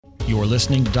You're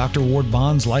listening to Dr. Ward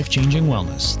Bond's Life-Changing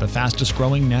Wellness, the fastest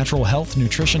growing natural health,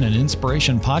 nutrition, and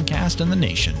inspiration podcast in the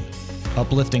nation.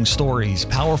 Uplifting stories,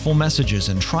 powerful messages,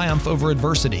 and triumph over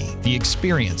adversity, the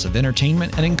experience of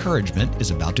entertainment and encouragement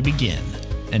is about to begin.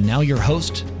 And now your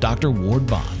host, Dr. Ward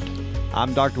Bond.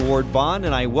 I'm Dr. Ward Bond,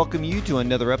 and I welcome you to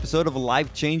another episode of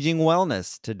Life-Changing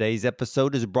Wellness. Today's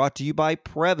episode is brought to you by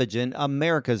Prevagen,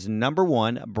 America's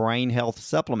 #1 brain health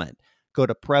supplement. Go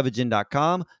to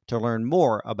Prevagen.com to learn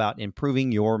more about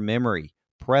improving your memory.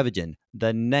 Prevagen,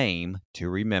 the name to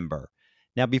remember.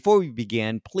 Now, before we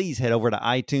begin, please head over to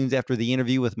iTunes after the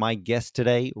interview with my guest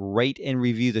today. Rate and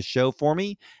review the show for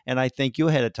me, and I thank you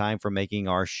ahead of time for making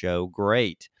our show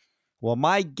great. Well,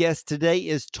 my guest today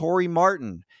is Tori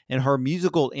Martin, and her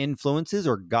musical influences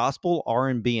are gospel,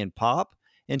 R&B, and pop.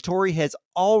 And Tori has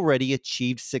already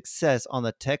achieved success on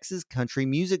the Texas country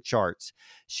music charts.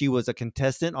 She was a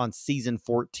contestant on season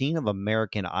 14 of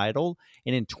American Idol,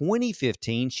 and in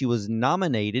 2015, she was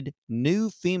nominated New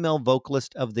Female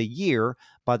Vocalist of the Year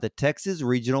by the Texas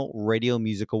Regional Radio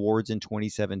Music Awards in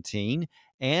 2017.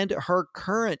 And her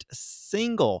current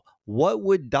single, What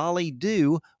Would Dolly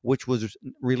Do?, which was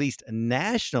released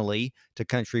nationally to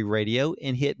country radio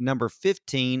and hit number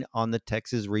 15 on the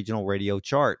Texas Regional Radio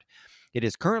chart. It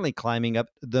is currently climbing up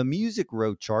the Music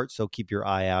Row chart, so keep your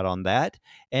eye out on that.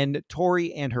 And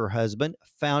Tori and her husband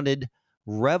founded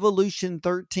Revolution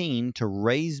 13 to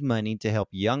raise money to help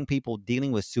young people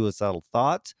dealing with suicidal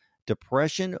thoughts,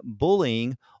 depression,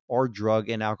 bullying, or drug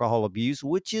and alcohol abuse,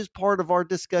 which is part of our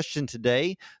discussion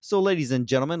today. So, ladies and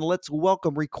gentlemen, let's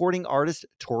welcome recording artist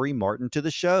Tori Martin to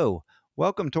the show.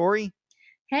 Welcome, Tori.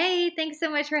 Hey, thanks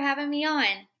so much for having me on.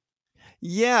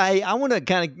 Yeah, I want to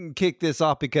kind of kick this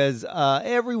off because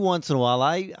every once in a while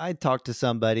I talk to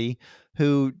somebody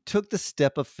who took the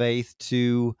step of faith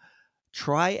to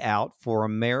try out for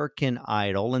American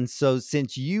Idol. And so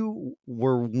since you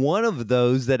were one of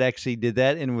those that actually did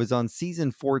that and was on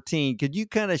season 14, could you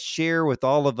kind of share with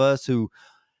all of us who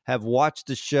have watched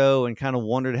the show and kind of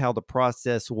wondered how the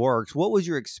process works? What was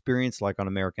your experience like on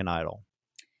American Idol?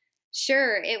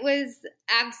 Sure. It was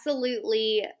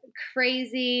absolutely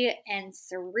crazy and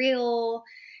surreal.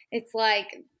 It's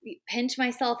like, pinch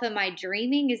myself, am I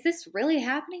dreaming? Is this really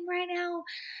happening right now?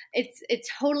 It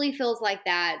totally feels like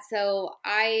that. So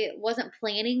I wasn't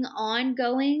planning on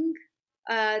going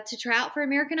to try out for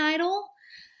American Idol.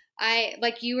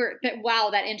 Wow,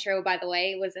 that intro, by the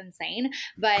way, was insane.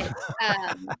 But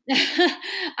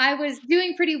I was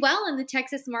doing pretty well in the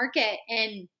Texas market,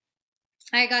 and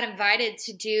I got invited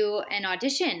to do an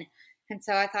audition. And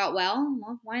so I thought,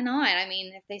 well, why not? I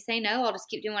mean, if they say no, I'll just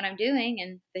keep doing what I'm doing.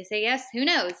 And if they say yes, who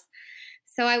knows?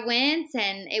 So I went,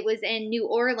 and it was in New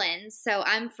Orleans. So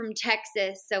I'm from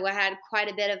Texas, so I had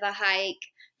quite a bit of a hike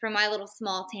from my little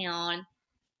small town.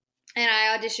 And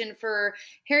I auditioned for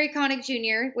Harry Connick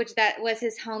Jr., which that was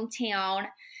his hometown,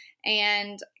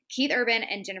 and Keith Urban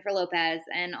and Jennifer Lopez.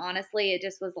 And honestly, it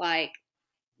just was like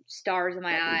stars in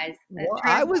my eyes. Well,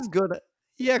 I was good.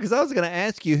 Yeah, because I was going to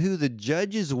ask you who the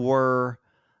judges were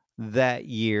that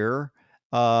year.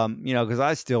 Because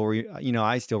I still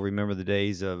remember the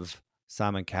days of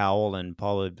Simon Cowell and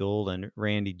Paula Abdul and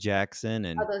Randy Jackson,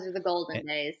 and those are the golden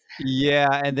days.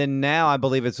 Yeah, and then now I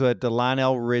believe it's with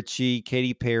Lionel Richie,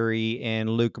 Katy Perry, and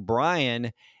Luke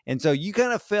Bryan, and so you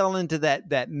kind of fell into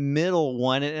that middle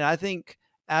one, and I think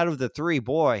out of the three,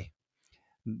 boy,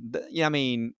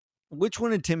 which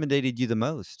one intimidated you the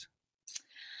most?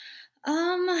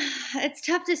 It's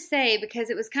tough to say because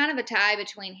it was kind of a tie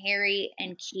between Harry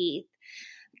and Keith.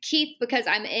 Keith, because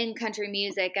I'm in country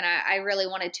music and I really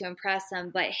wanted to impress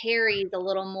him, but Harry's a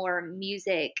little more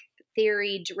music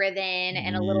theory driven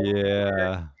and a little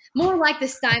more like the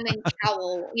Simon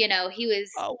Cowell, he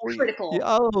was critical.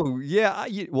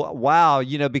 Wow.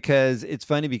 Because it's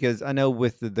funny because I know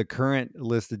with the current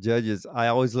list of judges, I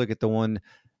always look at the one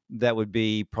that would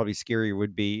be probably scarier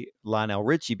would be Lionel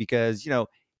Richie because,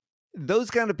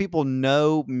 those kind of people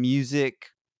know music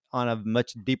on a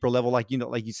much deeper level. Like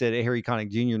you said, Harry Connick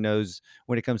Jr. knows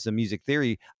when it comes to music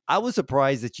theory. I was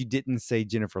surprised that you didn't say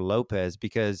Jennifer Lopez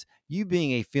because you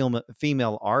being a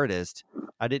female artist,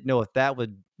 I didn't know if that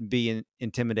would be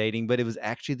intimidating, but it was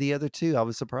actually the other two. I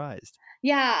was surprised.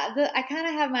 Yeah, I kind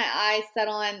of have my eyes set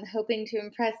on hoping to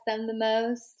impress them the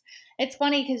most. It's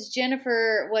funny because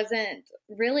Jennifer wasn't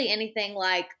really anything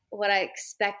like what I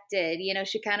expected.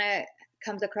 She kind of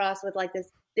comes across with like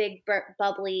this big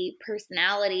bubbly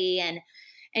personality,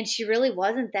 and she really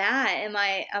wasn't that. And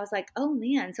I was like, oh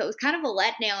man. So it was kind of a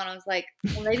letdown. I was like,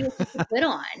 well, maybe it's just a put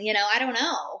on, I don't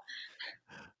know.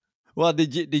 Well,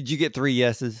 did you get 3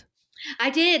 yeses?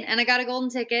 I did, and I got a golden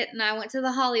ticket, and I went to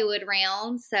the Hollywood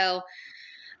round. So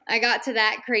I got to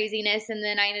that craziness, and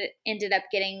then I ended up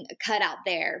getting cut out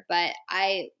there. But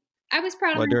I was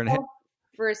proud of Well, myself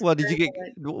for.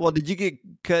 did you get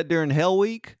cut during Hell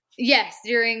Week? Yes,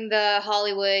 during the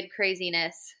Hollywood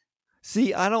craziness.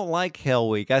 See, I don't like Hell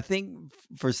Week. I think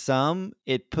for some,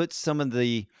 it puts some of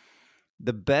the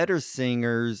better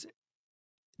singers,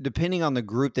 depending on the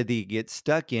group that they get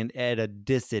stuck in, at a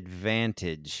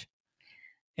disadvantage.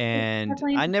 And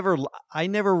Definitely. I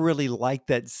never really liked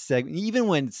that segment. Even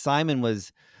when Simon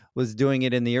was doing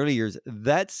it in the early years,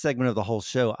 that segment of the whole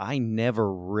show I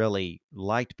never really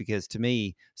liked, because to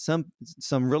me, some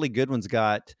really good ones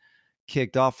got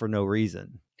kicked off for no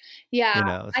reason.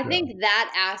 Yeah, I So think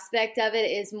that aspect of it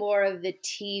is more of the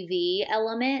TV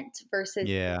element versus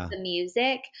yeah. the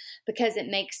music, because it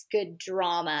makes good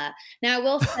drama. Now, I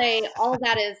will say all of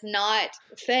that is not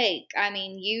fake. I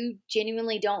mean, you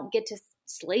genuinely don't get to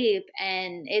sleep,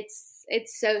 and it's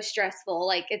so stressful.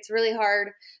 Like, it's really hard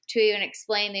to even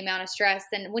explain the amount of stress.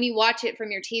 And when you watch it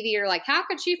from your TV, you're like, how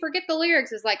could she forget the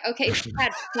lyrics? It's like, okay, she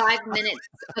had 5 minutes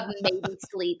of maybe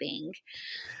sleeping.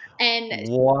 And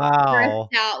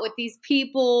Wow. stressed out with these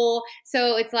people.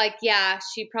 So it's like, yeah,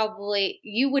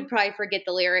 you would probably forget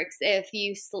the lyrics if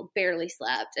you barely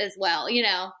slept as well,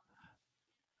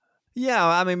 Yeah,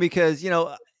 I mean, because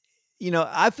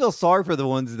I feel sorry for the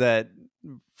ones that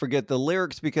forget the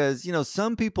lyrics, because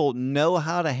some people know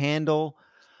how to handle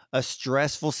a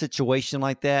stressful situation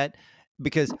like that,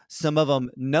 because some of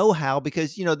them know how,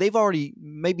 because they've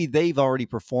already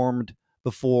performed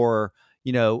before,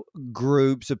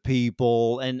 groups of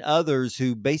people, and others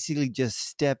who basically just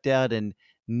stepped out and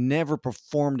never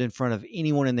performed in front of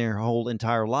anyone in their whole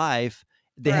entire life.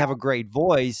 They Right. have a great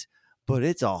voice, but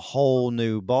it's a whole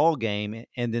new ball game,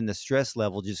 and then the stress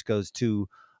level just goes to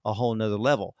a whole nother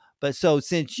level. But so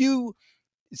since you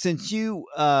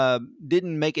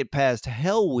didn't make it past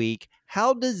Hell Week,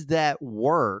 how does that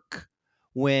work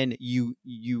when you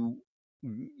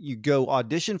go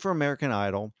audition for American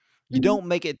Idol? You Mhm. don't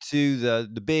make it to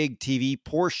the big TV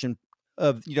portion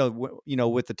of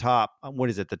with the top, what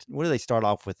is it? What do they start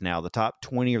off with now? The top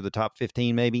 20 or the top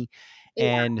 15 maybe,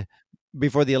 Yeah. and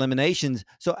before the eliminations.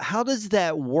 So how does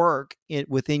that work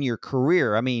within your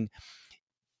career? I mean,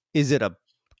 is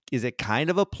it kind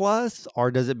of a plus,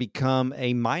 or does it become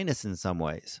a minus in some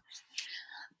ways?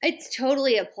 It's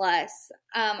totally a plus.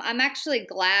 I'm actually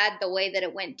glad the way that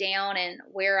it went down and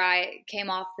where I came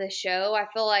off the show. I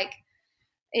feel like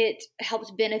it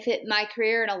helped benefit my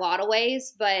career in a lot of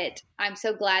ways, but I'm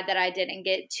so glad that I didn't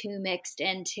get too mixed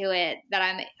into it, that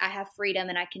I have freedom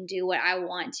and I can do what I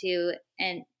want to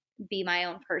and be my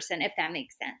own person, if that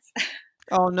makes sense.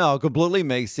 Oh, no, completely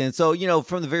makes sense. So,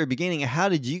 from the very beginning, how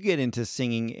did you get into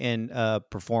singing and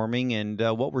performing, and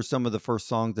what were some of the first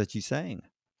songs that you sang?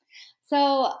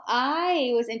 So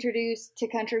I was introduced to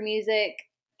country music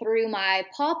through my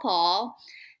pawpaw.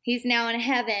 He's now in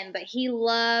heaven, but he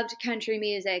loved country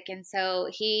music. And so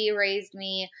he raised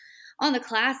me on the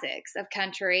classics of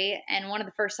country. And one of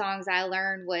the first songs I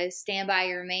learned was Stand By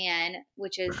Your Man,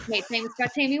 which is made famous by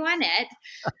Tammy Wynette.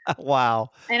 Wow.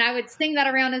 And I would sing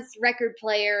that around his record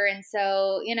player. And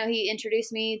so, he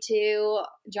introduced me to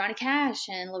Johnny Cash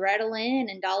and Loretta Lynn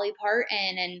and Dolly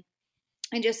Parton, and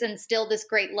just instilled this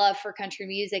great love for country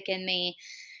music in me.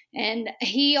 And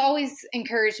he always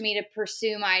encouraged me to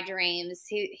pursue my dreams.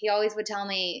 He always would tell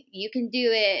me, you can do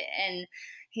it. And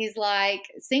he's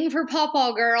like, sing for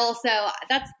Pawpaw, girl. So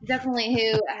that's definitely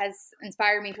who has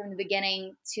inspired me from the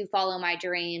beginning to follow my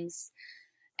dreams.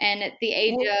 And at the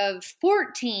age Well, of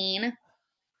 14,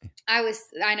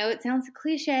 I know it sounds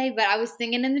cliche, but I was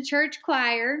singing in the church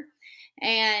choir.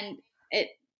 And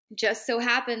it just so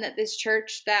happened that this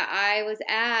church that I was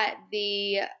at,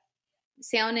 the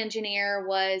sound engineer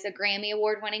was a Grammy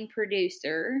Award winning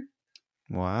producer.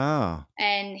 wow.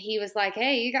 And he was like,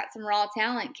 hey, you got some raw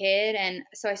talent, kid. And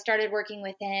so I started working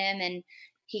with him, and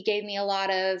he gave me a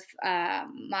lot of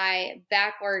my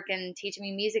back work and teaching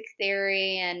me music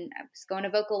theory. And I was going to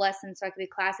vocal lessons so I could be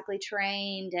classically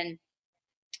trained and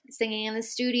singing in the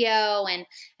studio. And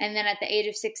then at the age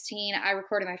of 16, I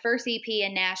recorded my first EP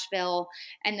in Nashville.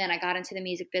 And then I got into the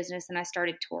music business and I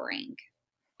started touring.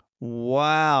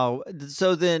 Wow.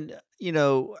 So then,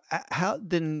 how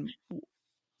then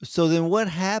so then what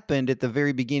happened at the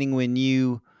very beginning when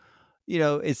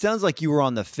it sounds like you were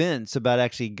on the fence about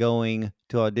actually going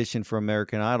to audition for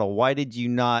American Idol. Why did you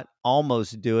not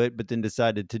almost do it, but then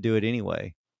decided to do it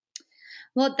anyway?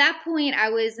 Well, at that point, I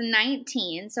was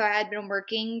 19, so I had been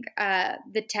working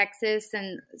the Texas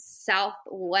and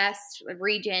Southwest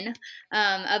region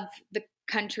of the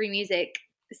country music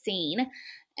scene.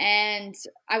 and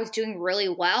I was doing really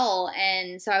well.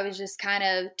 And so I was just kind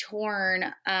of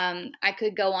torn. I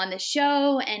could go on the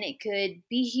show and it could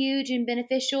be huge and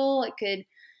beneficial. It could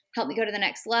help me go to the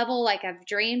next level like I've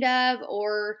dreamed of,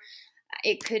 or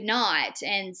it could not.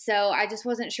 And so I just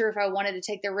wasn't sure if I wanted to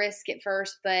take the risk at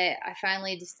first, but I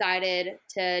finally decided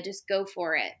to just go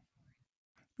for it.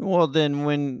 Well, then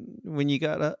when you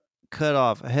got cut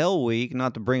off Hell Week,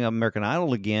 not to bring up American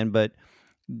Idol again, but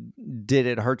did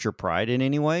it hurt your pride in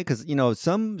any way? Because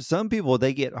some people,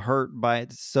 they get hurt by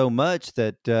it so much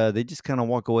that they just kind of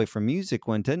walk away from music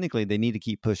when technically they need to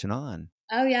keep pushing on.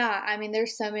 Oh yeah, I mean,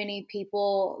 there's so many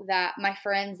people that my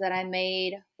friends that I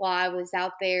made while I was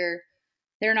out there,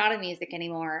 they're not in music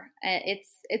anymore.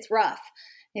 It's rough.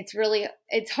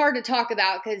 It's hard to talk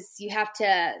about because you have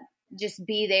to just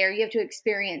be there. You have to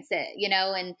experience it,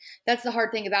 and that's the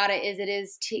hard thing about it is it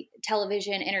is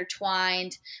television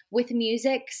intertwined with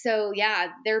music. So yeah,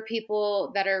 there are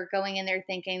people that are going in there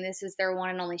thinking this is their one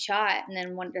and only shot, and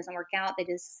then when it doesn't work out, they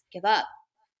just give up.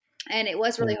 And it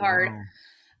was really hard. Wow.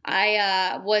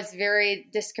 I was very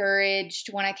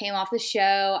discouraged when I came off the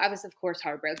show. I was, of course,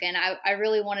 heartbroken. I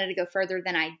really wanted to go further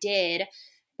than I did.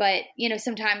 But,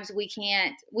 sometimes we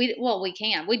can. We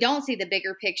don't see the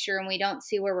bigger picture and we don't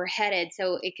see where we're headed.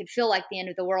 So it could feel like the end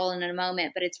of the world in a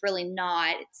moment, but it's really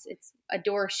not. It's a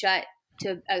door shut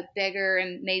to a bigger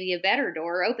and maybe a better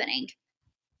door opening.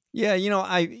 Yeah,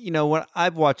 when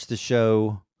I've watched the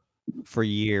show for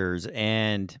years,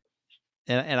 and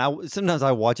I sometimes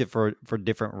I watch it for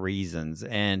different reasons,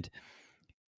 and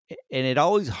it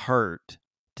always hurt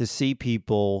to see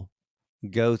people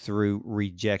go through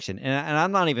rejection. And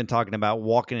I'm not even talking about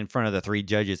walking in front of the three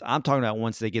judges. I'm talking about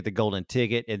once they get the golden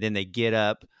ticket and then they get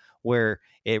up where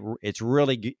it's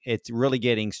really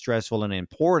getting stressful and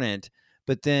important,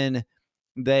 but then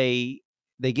they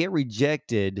get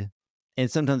rejected, and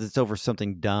sometimes it's over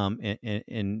something dumb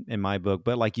in my book.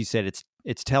 But like you said,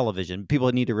 it's television.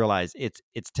 People need to realize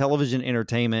it's television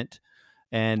entertainment,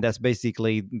 and that's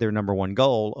basically their number one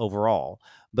goal overall.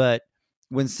 But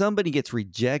when somebody gets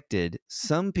rejected,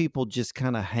 some people just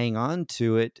kind of hang on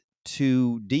to it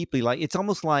too deeply. Like, it's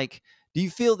almost like, do you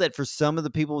feel that for some of the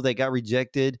people that got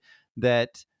rejected,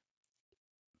 that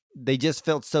they just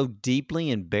felt so deeply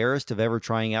embarrassed of ever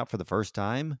trying out for the first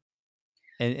time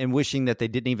and wishing that they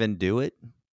didn't even do it?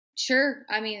 Sure.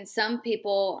 I mean, some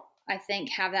people, I think,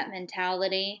 have that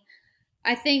mentality.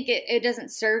 I think it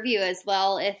doesn't serve you as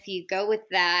well if you go with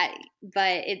that,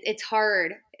 but it's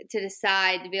hard to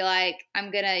decide to be like,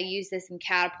 I'm going to use this and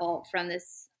catapult from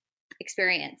this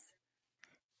experience.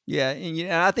 Yeah,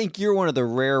 and I think you're one of the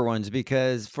rare ones,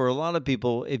 because for a lot of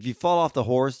people, if you fall off the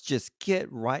horse, just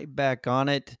get right back on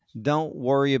it. Don't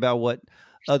worry about what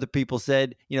other people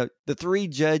said. The three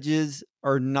judges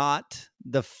are not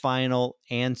the final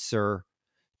answer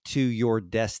to your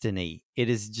destiny. It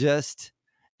is just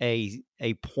a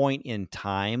point in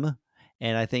time,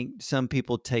 and I think some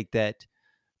people take that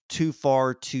too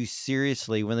far too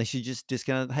seriously when they should just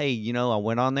kind of, hey, I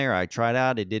went on there, I tried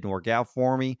out, it didn't work out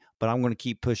for me, but I'm going to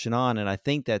keep pushing on. And I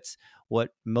think that's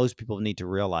what most people need to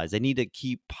realize. They need to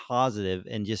keep positive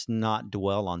and just not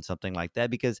dwell on something like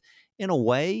that, because in a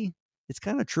way it's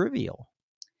kind of trivial.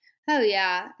 Oh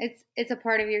yeah, it's a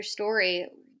part of your story,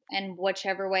 and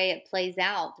whichever way it plays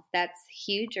out, if that's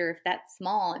huge or if that's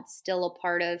small, it's still a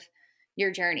part of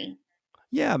your journey.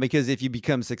 Yeah, because if you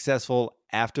become successful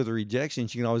after the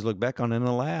rejections, you can always look back on it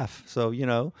and laugh. So,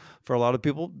 for a lot of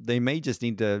people, they may just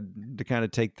need to kind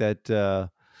of take that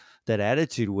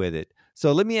attitude with it.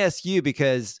 So let me ask you,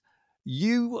 because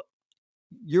you're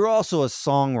also a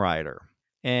songwriter,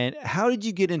 and how did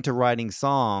you get into writing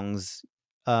songs?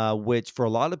 Which for a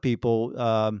lot of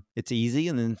people, it's easy,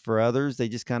 and then for others, they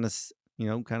just kind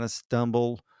of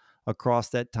stumble across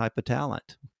that type of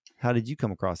talent. How did you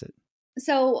come across it?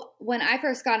 So when I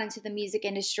first got into the music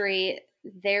industry,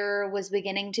 there was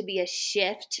beginning to be a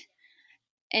shift.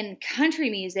 In country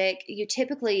music, you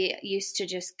typically used to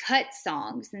just cut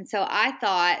songs. And so I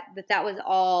thought that was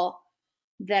all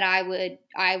that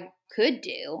I could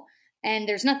do. And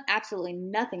there's absolutely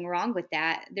nothing wrong with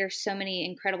that. There's so many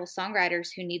incredible songwriters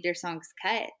who need their songs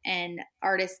cut, and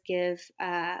artists give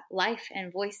life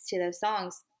and voice to those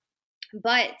songs.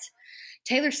 But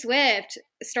Taylor Swift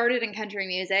started in country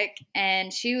music,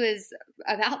 and she was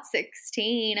about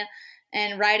 16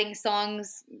 and writing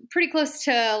songs pretty close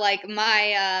to like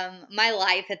my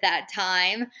life at that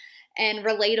time, and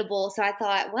relatable. So I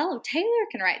thought, well, if Taylor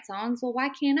can write songs, well, why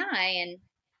can't I? And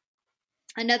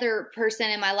another person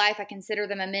in my life, I consider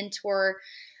them a mentor.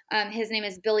 His name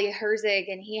is Billy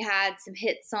Herzig, and he had some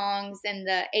hit songs in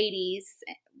the 80s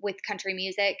with country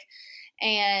music.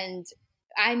 And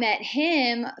I met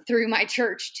him through my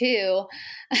church too,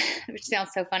 which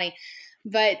sounds so funny.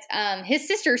 But his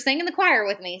sister sang in the choir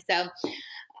with me. So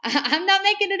I'm not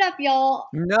making it up, y'all.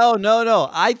 No, no, no.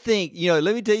 I think,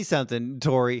 let me tell you something,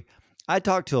 Tori. I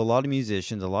talk to a lot of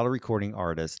musicians, a lot of recording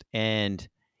artists, and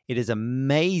it is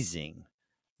amazing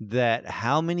that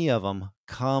how many of them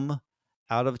come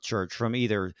out of church from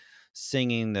either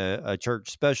singing a church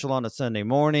special on a Sunday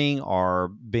morning or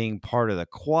being part of the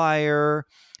choir,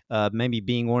 maybe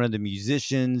being one of the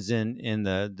musicians in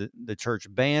the church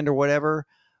band or whatever.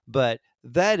 But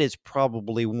that is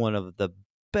probably one of the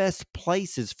best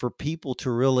places for people to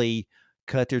really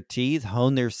cut their teeth,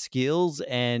 hone their skills,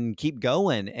 and keep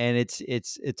going. And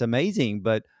it's amazing,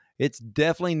 but it's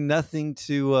definitely nothing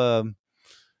to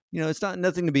it's not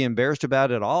nothing to be embarrassed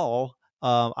about at all.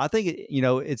 I think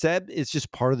it's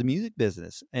just part of the music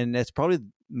business, and that's probably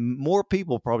more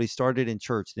people probably started in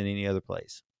church than any other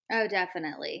place. Oh,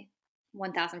 definitely.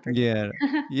 1000%. Yeah,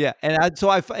 yeah, so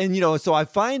I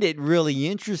find it really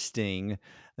interesting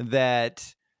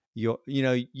that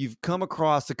you've come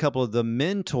across a couple of the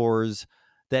mentors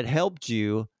that helped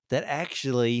you that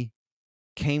actually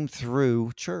came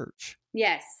through church.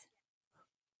 Yes.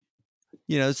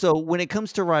 So when it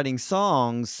comes to writing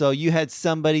songs, so you had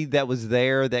somebody that was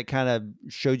there that kind of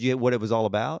showed you what it was all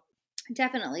about?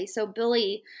 Definitely. So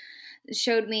Billy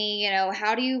showed me,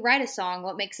 how do you write a song?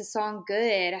 What makes a song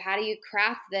good? How do you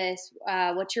craft this?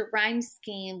 What's your rhyme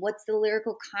scheme? What's the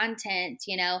lyrical content?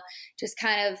 Just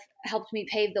kind of helped me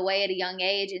pave the way at a young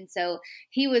age. And so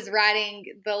he was writing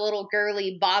the little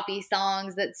girly boppy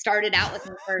songs that started out with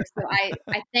me first. So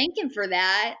I thank him for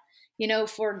that,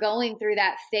 for going through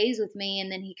that phase with me.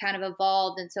 And then he kind of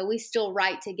evolved. And so we still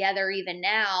write together even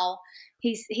now.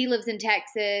 He lives in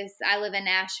Texas. I live in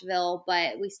Nashville,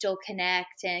 but we still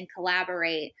connect and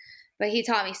collaborate. But he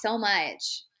taught me so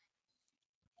much.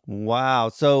 Wow.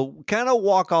 So kind of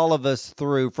walk all of us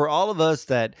through, for all of us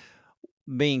that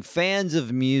being fans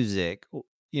of music,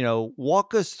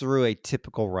 walk us through a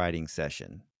typical writing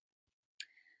session.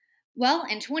 Well,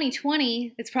 in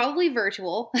 2020, it's probably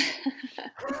virtual.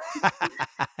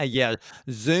 Yeah.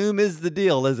 Zoom is the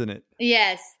deal, isn't it?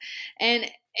 Yes. And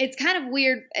it's kind of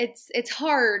weird. It's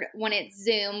hard when it's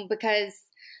Zoom because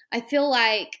I feel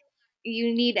like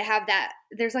you need to have that.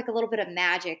 There's like a little bit of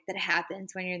magic that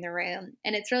happens when you're in the room,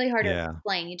 and it's really hard to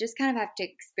explain. You just kind of have to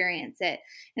experience it.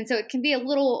 And so it can be a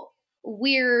little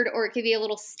weird, or it could be a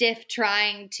little stiff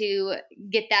trying to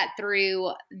get that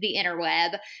through the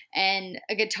interweb, and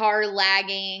a guitar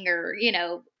lagging, or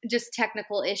just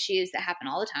technical issues that happen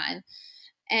all the time.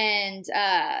 And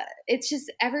it's just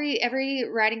every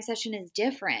writing session is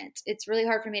different. It's really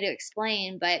hard for me to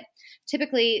explain, but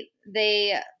typically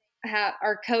they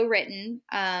are co-written,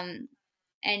 and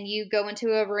you go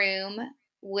into a room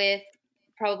with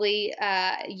probably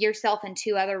yourself and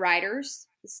two other writers.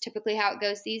 It's typically how it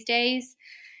goes these days.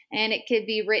 And it could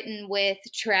be written with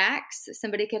tracks.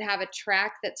 Somebody could have a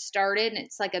track that started and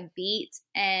it's like a beat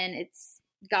and it's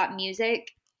got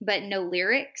music but no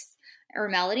lyrics or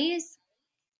melodies.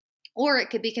 Or it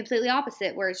could be completely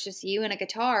opposite, where it's just you and a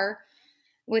guitar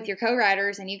with your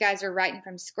co-writers and you guys are writing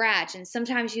from scratch. And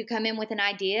sometimes you come in with an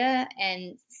idea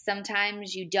and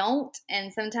sometimes you don't.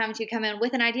 And sometimes you come in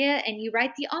with an idea and you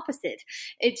write the opposite.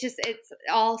 It's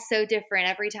all so different.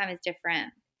 Every time is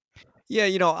different. Yeah,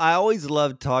 I always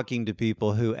love talking to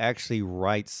people who actually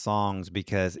write songs,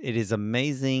 because it is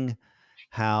amazing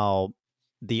how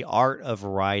the art of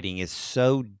writing is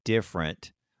so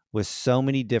different with so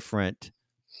many different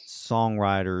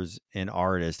songwriters and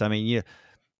artists. I mean,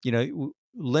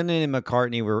 Lennon and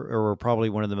McCartney were probably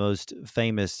one of the most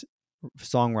famous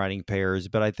songwriting pairs,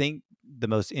 but I think the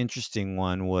most interesting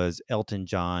one was Elton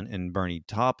John and Bernie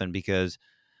Taupin, because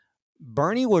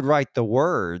Bernie would write the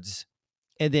words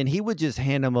and then he would just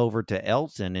hand them over to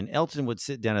Elton, and Elton would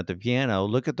sit down at the piano,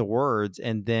 look at the words,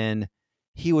 and then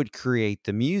he would create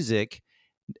the music,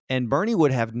 and Bernie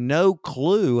would have no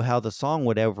clue how the song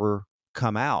would ever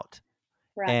come out.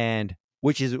 Right. And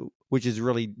which is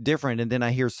really different. And then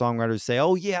I hear songwriters say,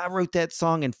 "Oh yeah, I wrote that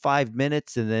song in 5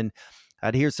 minutes." And then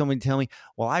I'd hear somebody tell me,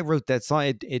 "Well, I wrote that song.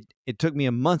 It took me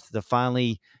a month to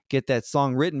finally get that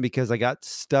song written because I got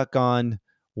stuck on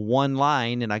one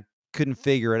line and I couldn't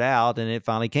figure it out, and it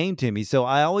finally came to me." So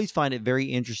I always find it very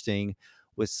interesting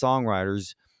with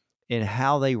songwriters and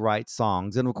how they write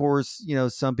songs. And of course,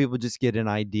 some people just get an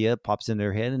idea, pops in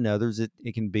their head, and others it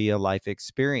can be a life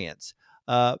experience.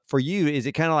 For you, is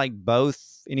it kind of like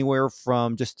both, anywhere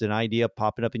from just an idea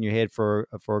popping up in your head for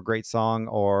a great song,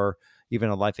 or even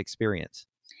a life experience?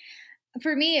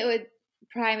 For me, it would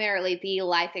primarily be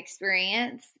life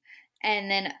experience.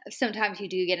 And then sometimes you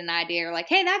do get an idea or like,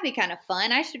 hey, that'd be kind of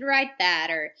fun. I should write that.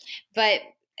 But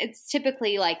it's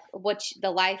typically like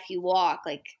the life you walk,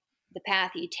 like the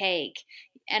path you take.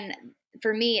 And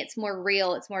for me, it's more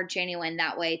real. It's more genuine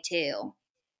that way too.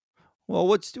 Well,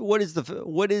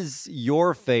 what is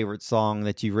your favorite song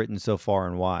that you've written so far,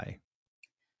 and why?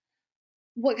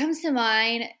 What comes to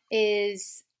mind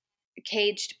is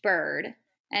Caged Bird,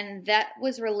 and that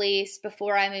was released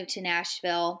before I moved to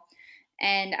Nashville.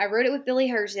 And I wrote it with Billy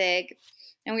Herzig,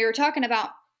 and we were talking about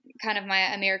kind of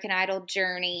my American Idol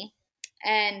journey.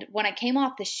 And when I came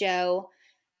off the show,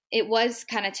 it was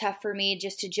kind of tough for me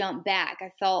just to jump back.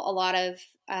 I felt a lot of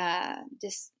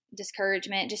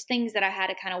discouragement, just things that I had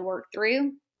to kind of work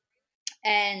through.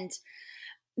 And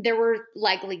there were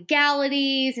like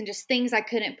legalities and just things I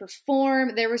couldn't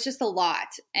perform. There was just a lot,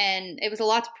 and it was a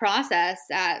lot to process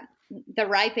at the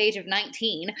ripe age of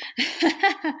 19.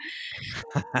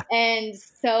 And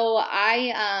so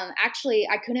I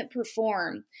couldn't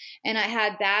perform, and I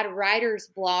had bad writer's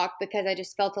block because I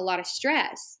just felt a lot of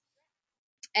stress.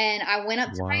 And I went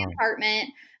up to my apartment.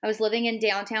 I was living in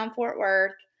downtown Fort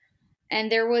Worth, and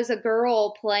there was a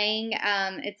girl playing.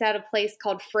 It's at a place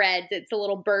called Fred's. It's a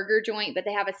little burger joint, but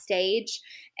they have a stage,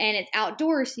 and it's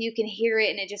outdoors, so you can hear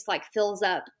it, and it just like fills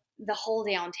up the whole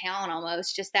downtown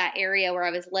almost, just that area where I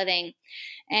was living.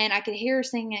 And I could hear her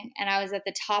singing, and I was at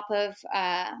the top of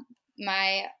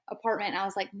my apartment, and I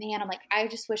was like, man, I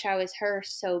just wish I was her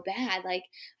so bad. Like,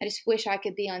 I just wish I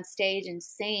could be on stage and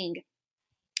sing,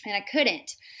 and I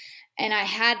couldn't. And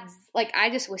I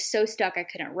just was so stuck. I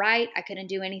couldn't write. I couldn't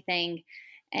do anything.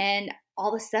 And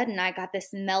all of a sudden I got this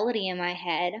melody in my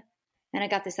head, and I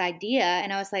got this idea,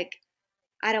 and I was like,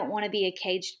 I don't want to be a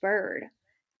caged bird,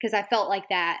 because I felt like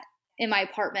that in my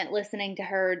apartment listening to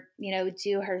her,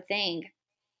 do her thing.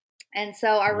 And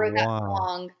so I wrote that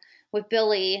song with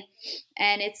Billy,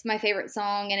 and it's my favorite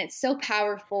song, and it's so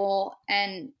powerful,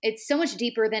 and it's so much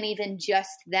deeper than even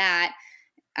just that.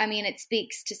 I mean, it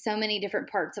speaks to so many different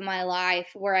parts of my life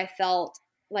where I felt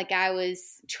like I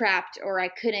was trapped or I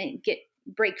couldn't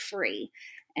break free.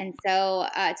 And so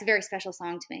it's a very special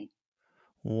song to me.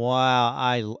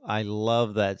 Wow, I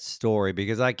love that story,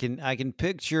 because I can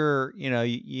picture,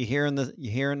 you hearing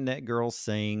that girl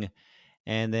sing,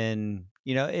 and then,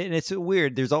 and it's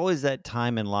weird. There's always that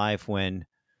time in life when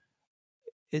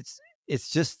it's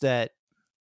just that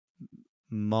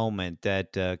moment,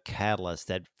 that catalyst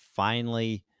that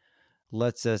finally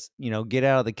lets us, get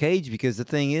out of the cage. Because the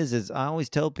thing is I always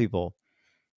tell people,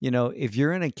 if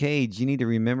you're in a cage, you need to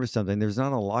remember something. There's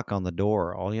not a lock on the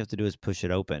door. All you have to do is push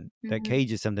it open. Mm-hmm. That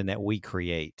cage is something that we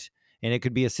create. And it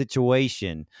could be a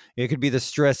situation. It could be the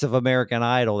stress of American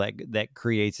Idol that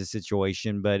creates a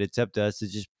situation. But it's up to us to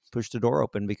just push the door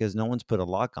open, because no one's put a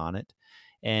lock on it.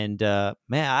 And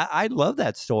man, I love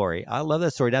that story. I love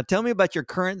that story. Now, tell me about your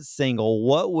current single,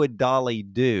 What Would Dolly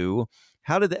Do?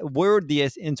 Where did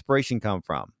the inspiration come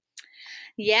from?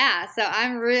 Yeah, so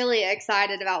I'm really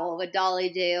excited about What Would Dolly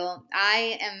Do.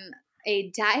 I am a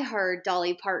diehard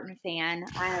Dolly Parton fan.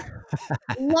 I have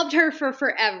loved her for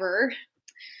forever.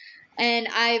 And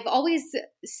I've always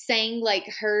sang like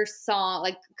her song,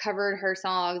 like covered her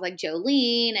songs like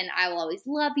Jolene and I Will Always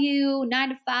Love You, 9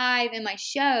 to 5 in my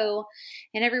show.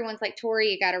 And everyone's like, Tori,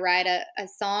 you got to write a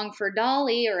song for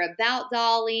Dolly or about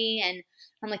Dolly. And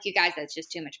I'm like, you guys, that's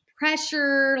just too much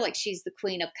pressure. Like, she's the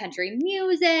queen of country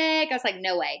music. I was like,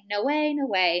 no way, no way, no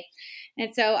way.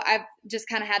 And so I've just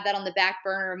kind of had that on the back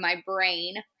burner of my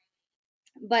brain.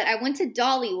 But I went to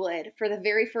Dollywood for the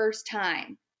very first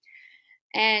time.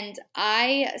 And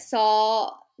I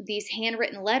saw these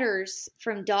handwritten letters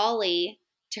from Dolly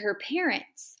to her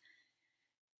parents.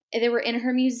 They were in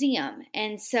her museum.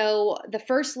 And so the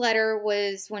first letter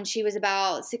was when she was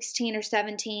about 16 or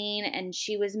 17 and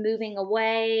she was moving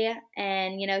away.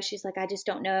 And, she's like, I just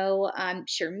don't know. I'm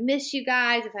sure miss you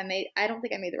guys. I don't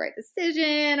think I made the right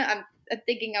decision. I'm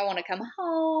thinking I want to come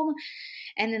home.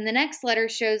 And then the next letter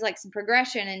shows like some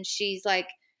progression. And she's like,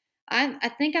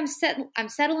 I think I'm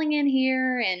settling in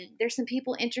here, and there's some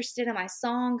people interested in my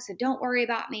song, so don't worry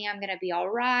about me. I'm going to be all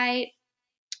right.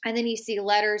 And then you see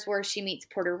letters where she meets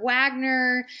Porter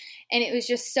Wagner, and it was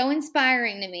just so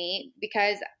inspiring to me,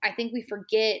 because I think we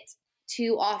forget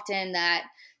too often that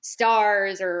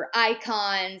stars or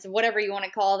icons, whatever you want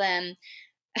to call them,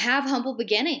 have humble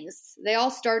beginnings. They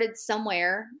all started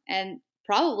somewhere, and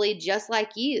probably just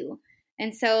like you.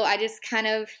 And so I just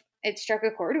it struck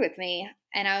a chord with me.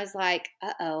 And I was like,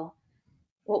 uh-oh,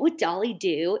 what would Dolly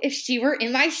do if she were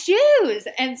in my shoes?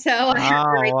 And so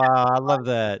I love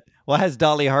that. Well, has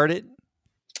Dolly heard it?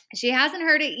 She hasn't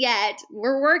heard it yet.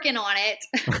 We're working on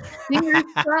it. Fingers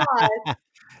crossed.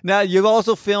 Now, you've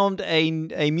also filmed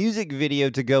a music video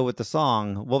to go with the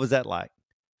song. What was that like?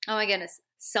 Oh my goodness.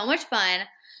 So much fun.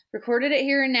 Recorded it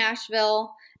here in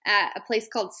Nashville at a place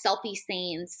called Selfie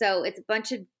Scene. So it's a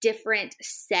bunch of different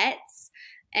sets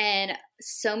and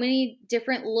so many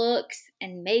different looks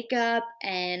and makeup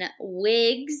and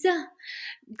wigs,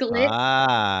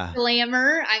 glitz,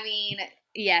 glamour. I mean,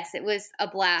 yes, it was a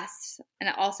blast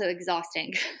and also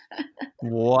exhausting.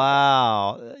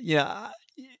 Wow.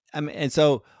 I mean, and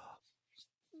so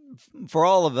for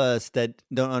all of us that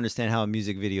don't understand how a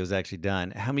music video is actually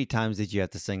done, how many times did you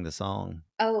have to sing the song?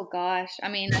 Oh gosh. I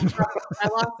mean, I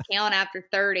lost count after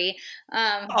 30.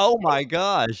 Oh my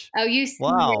gosh. Oh, you sing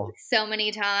Wow. it so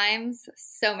many times.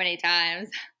 So many times.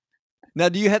 Now,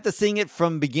 do you have to sing it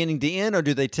from beginning to end, or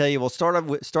do they tell you, well, start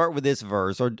with this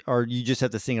verse, or you just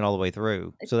have to sing it all the way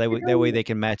through, so that way they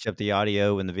can match up the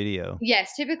audio and the video?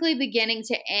 Yes, typically beginning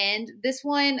to end. This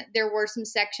one, there were some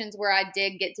sections where I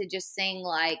did get to just sing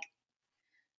like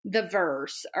the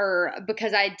verse, or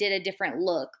because I did a different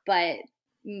look, but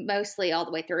mostly all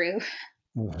the way through.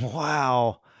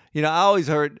 Wow. I always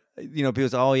heard, people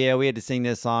say, oh yeah, we had to sing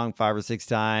this song 5 or 6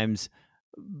 times.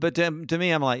 But to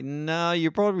me, I'm like, no,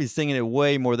 you're probably singing it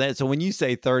way more than that. So when you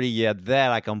say 30, yeah, that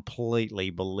I completely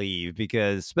believe,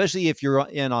 because especially if you're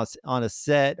on a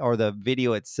set or the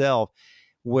video itself,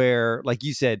 where, like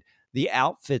you said, the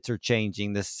outfits are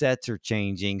changing, the sets are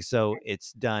changing. So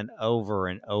it's done over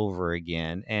and over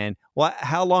again. And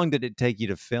how long did it take you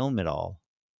to film it all?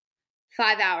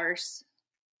 5 hours.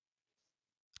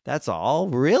 That's all?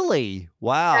 Really?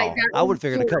 Wow. I would have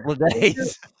figured a couple of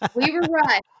days. We were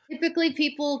rushed. Typically,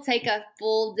 people take a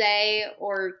full day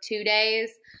or 2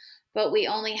 days, but we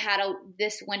only had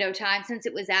this window of time. Since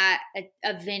it was at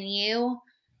a venue,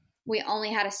 we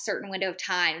only had a certain window of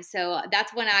time. So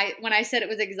that's when I said it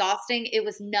was exhausting, it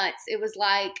was nuts. It was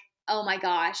like, oh my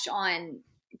gosh, on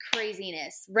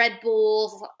craziness. Red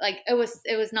Bulls, like it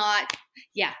was not,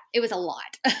 yeah, it was a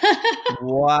lot.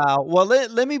 Wow. Well,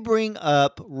 let me bring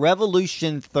up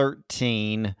Revolution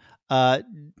 13.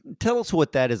 Tell us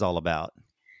what that is all about.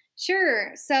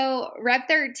 Sure. So Rev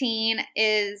 13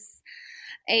 is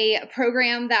a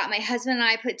program that my husband and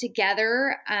I put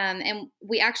together, and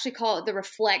we actually call it the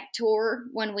Reflect Tour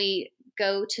when we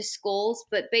go to schools.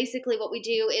 But basically what we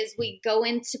do is we go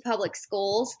into public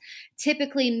schools,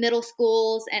 typically middle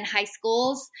schools and high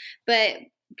schools, but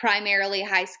primarily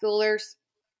high schoolers.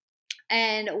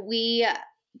 And we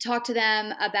talk to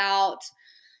them about,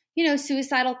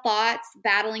 suicidal thoughts,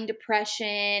 battling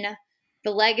depression, the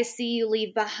legacy you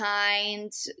leave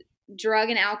behind,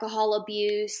 drug and alcohol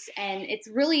abuse. And it's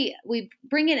really, we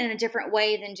bring it in a different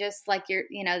way than just like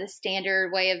the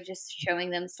standard way of just showing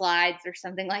them slides or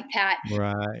something like that.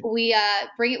 Right. We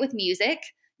bring it with music,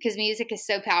 because music is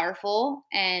so powerful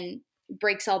and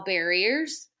breaks all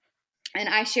barriers. And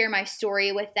I share my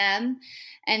story with them.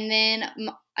 And then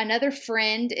another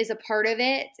friend is a part of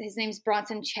it. His name's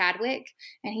Bronson Chadwick,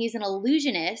 and he's an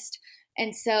illusionist.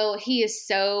 And so he is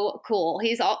so cool.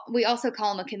 We also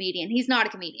call him a comedian. He's not a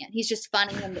comedian. He's just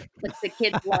funny, and the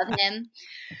kids love him.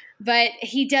 But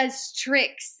he does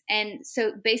tricks, and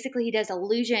so basically he does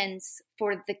illusions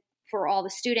for all the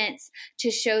students to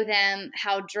show them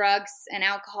how drugs and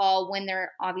alcohol, when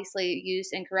they're obviously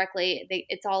used incorrectly,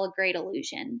 it's all a great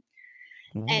illusion.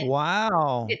 And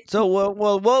wow. So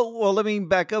well, let me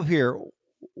back up here.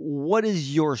 What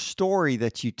is your story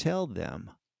that you tell them?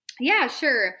 Yeah,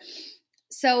 sure.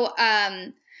 So,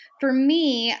 for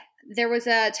me, there was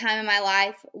a time in my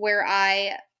life where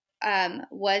I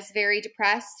was very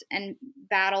depressed and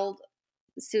battled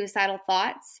suicidal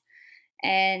thoughts,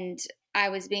 and I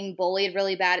was being bullied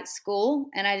really bad at school,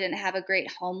 and I didn't have a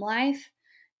great home life.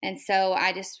 And so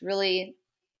I just really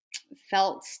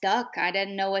felt stuck. I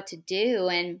didn't know what to do.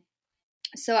 And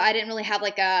so I didn't really have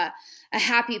like a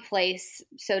happy place,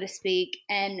 so to speak.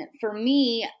 And for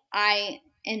me, I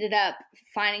ended up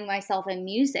finding myself in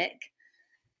music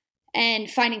and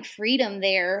finding freedom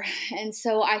there. And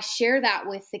so I share that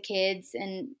with the kids,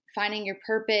 and finding your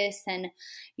purpose. And,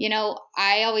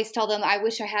 I always tell them, I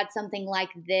wish I had something like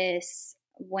this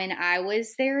when I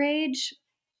was their age,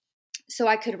 so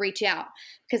I could reach out,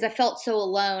 because I felt so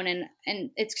alone.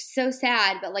 And it's so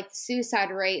sad, but like the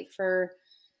suicide rate for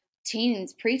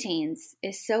preteens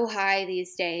is so high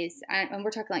these days. And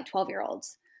we're talking like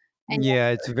 12-year-olds. And yeah,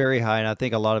 it's very high. And I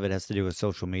think a lot of it has to do with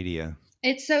social media.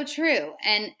 It's so true.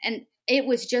 And it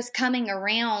was just coming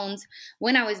around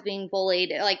when I was being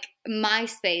bullied. Like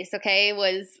MySpace, okay,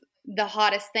 was the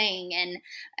hottest thing.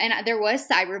 And there was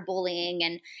cyberbullying,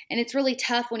 and it's really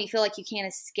tough when you feel like you can't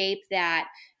escape that.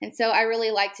 And so I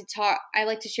really like to I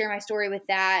like to share my story with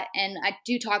that. And I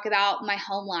do talk about my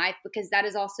home life because that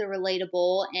is also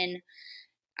relatable. And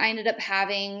I ended up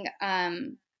having,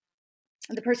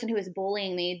 the person who was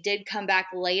bullying me did come back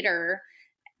later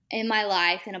in my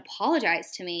life and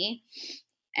apologize to me.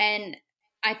 And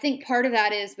I think part of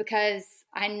that is because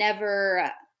I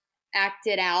never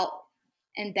acted out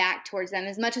and back towards them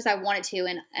as much as I wanted to.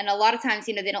 And a lot of times,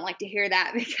 they don't like to hear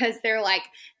that because they're like,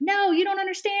 no, you don't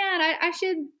understand. I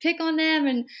should pick on them.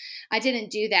 And I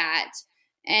didn't do that.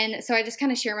 And so I just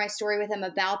kind of share my story with them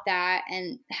about that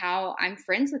and how I'm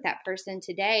friends with that person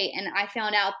today. And I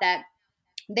found out that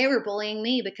they were bullying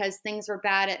me because things were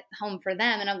bad at home for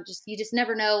them. And you just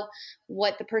never know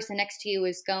what the person next to you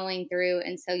is going through.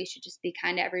 And so you should just be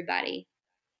kind to everybody.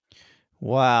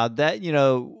 Wow, that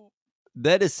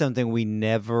is something we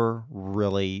never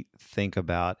really think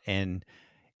about. And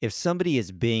if somebody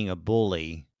is being a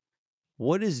bully,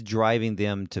 what is driving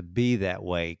them to be that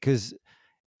way? Because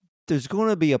there's going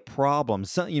to be a problem.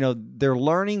 So, they're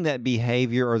learning that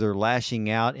behavior or they're lashing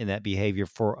out in that behavior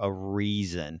for a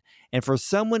reason. And for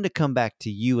someone to come back to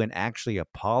you and actually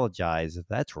apologize,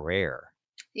 that's rare.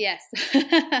 Yes.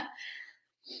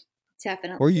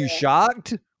 Definitely. Were you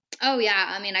shocked? Oh, yeah.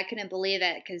 I mean, I couldn't believe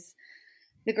it because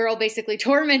the girl basically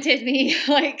tormented me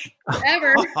like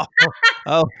forever.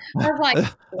 Oh, I was like, wow.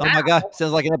 Oh my God.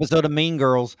 Sounds like an episode of Mean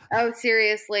Girls. Oh,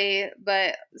 seriously.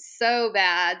 But so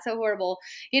bad, so horrible.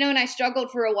 And I struggled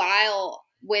for a while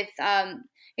with,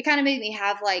 it kind of made me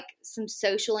have like some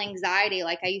social anxiety.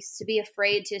 Like I used to be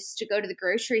afraid just to go to the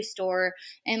grocery store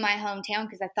in my hometown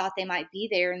because I thought they might be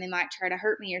there and they might try to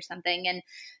hurt me or something. And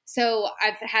so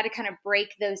I've had to kind of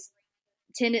break those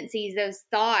tendencies, those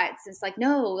thoughts. It's like,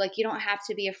 no, like you don't have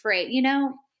to be afraid,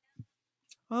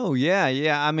 Oh yeah,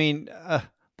 yeah.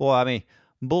 Boy,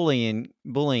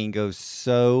 bullying goes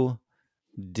so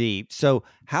deep. So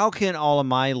how can all of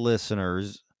my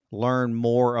listeners learn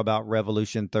more about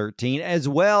Revolution 13 as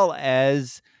well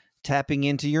as tapping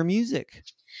into your music?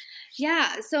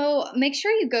 Yeah, so make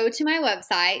sure you go to my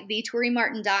website,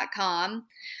 thetorimartin.com.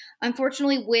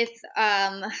 Unfortunately, with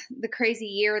the crazy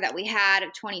year that we had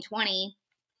of 2020,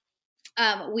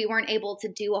 we weren't able to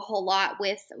do a whole lot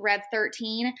with Rev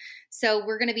 13. So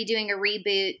we're going to be doing a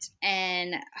reboot,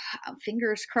 and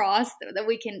fingers crossed that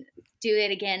we can do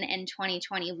it again in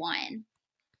 2021.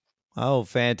 Oh,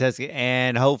 fantastic.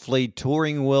 And hopefully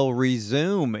touring will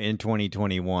resume in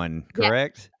 2021,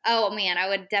 correct? Yeah. Oh, man, I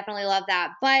would definitely love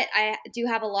that. But I do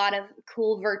have a lot of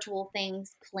cool virtual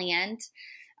things planned,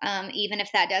 even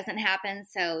if that doesn't happen.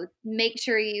 So make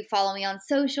sure you follow me on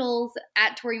socials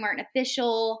at Tori Martin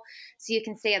Official so you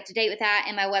can stay up to date with that.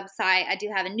 And my website, I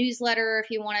do have a newsletter if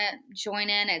you want to join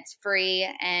in. It's free.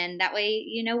 And that way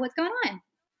you know what's going on.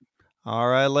 All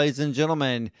right, ladies and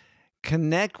gentlemen.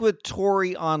 Connect with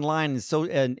Tori online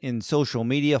in social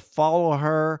media. Follow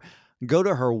her. Go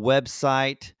to her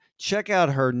website. Check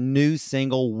out her new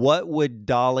single, What Would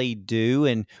Dolly Do?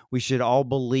 And we should all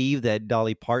believe that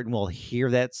Dolly Parton will hear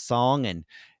that song. And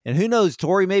who knows,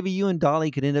 Tori, maybe you and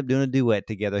Dolly could end up doing a duet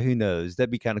together. Who knows?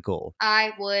 That'd be kind of cool.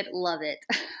 I would love it.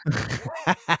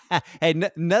 Hey,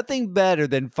 nothing better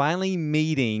than finally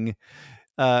meeting,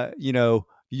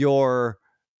 your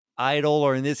idol,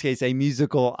 or in this case, a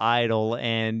musical idol.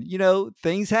 And,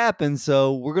 things happen.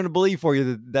 So we're going to believe for you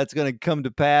that that's going to come to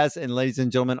pass. And ladies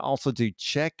and gentlemen, also to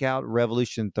check out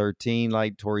Revolution 13.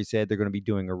 Like Tori said, they're going to be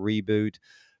doing a reboot.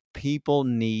 People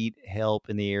need help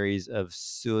in the areas of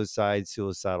suicide,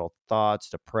 suicidal thoughts,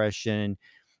 depression.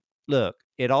 Look,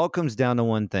 it all comes down to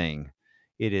one thing.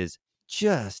 It is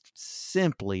just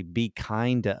simply be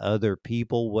kind to other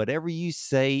people. Whatever you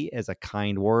say as a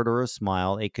kind word or a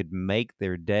smile, it could make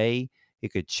their day.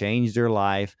 It could change their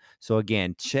life. So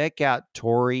again, check out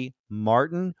Tori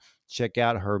Martin. Check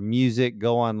out her music.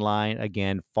 Go online.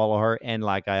 Again, follow her. And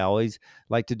like I always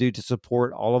like to do to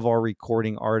support all of our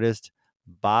recording artists,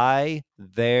 buy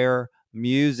their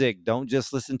music. Don't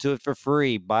just listen to it for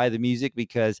free. Buy the music,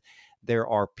 because there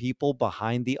are people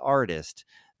behind the artist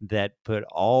that put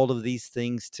all of these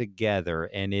things together,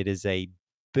 and it is a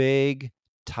big,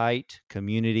 tight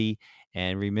community.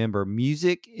 And remember,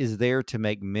 music is there to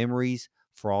make memories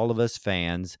for all of us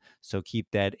fans, so keep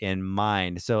that in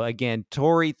mind. So again,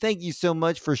 Tori, thank you so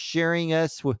much for sharing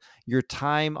us with your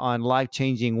time on Life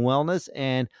Changing Wellness,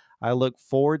 and I look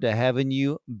forward to having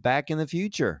you back in the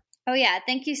future. Oh yeah,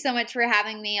 thank you so much for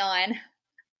having me on.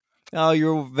 Oh,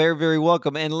 you're very, very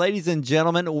welcome. And ladies and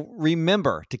gentlemen,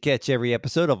 remember to catch every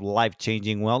episode of Life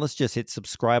Changing Wellness. Just hit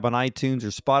subscribe on iTunes or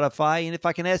Spotify. And if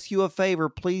I can ask you a favor,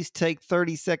 please take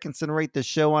 30 seconds and rate the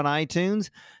show on iTunes.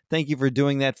 Thank you for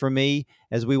doing that for me,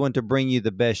 as we want to bring you the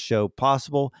best show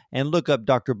possible. And look up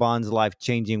Dr. Bond's Life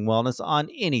Changing Wellness on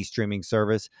any streaming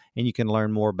service. And you can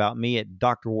learn more about me at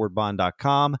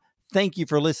drwardbond.com. Thank you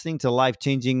for listening to Life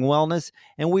Changing Wellness,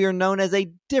 and we are known as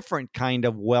a different kind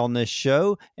of wellness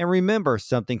show. And remember,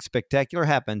 something spectacular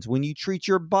happens when you treat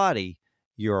your body,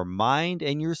 your mind,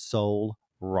 and your soul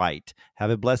right. Have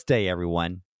a blessed day,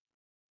 everyone.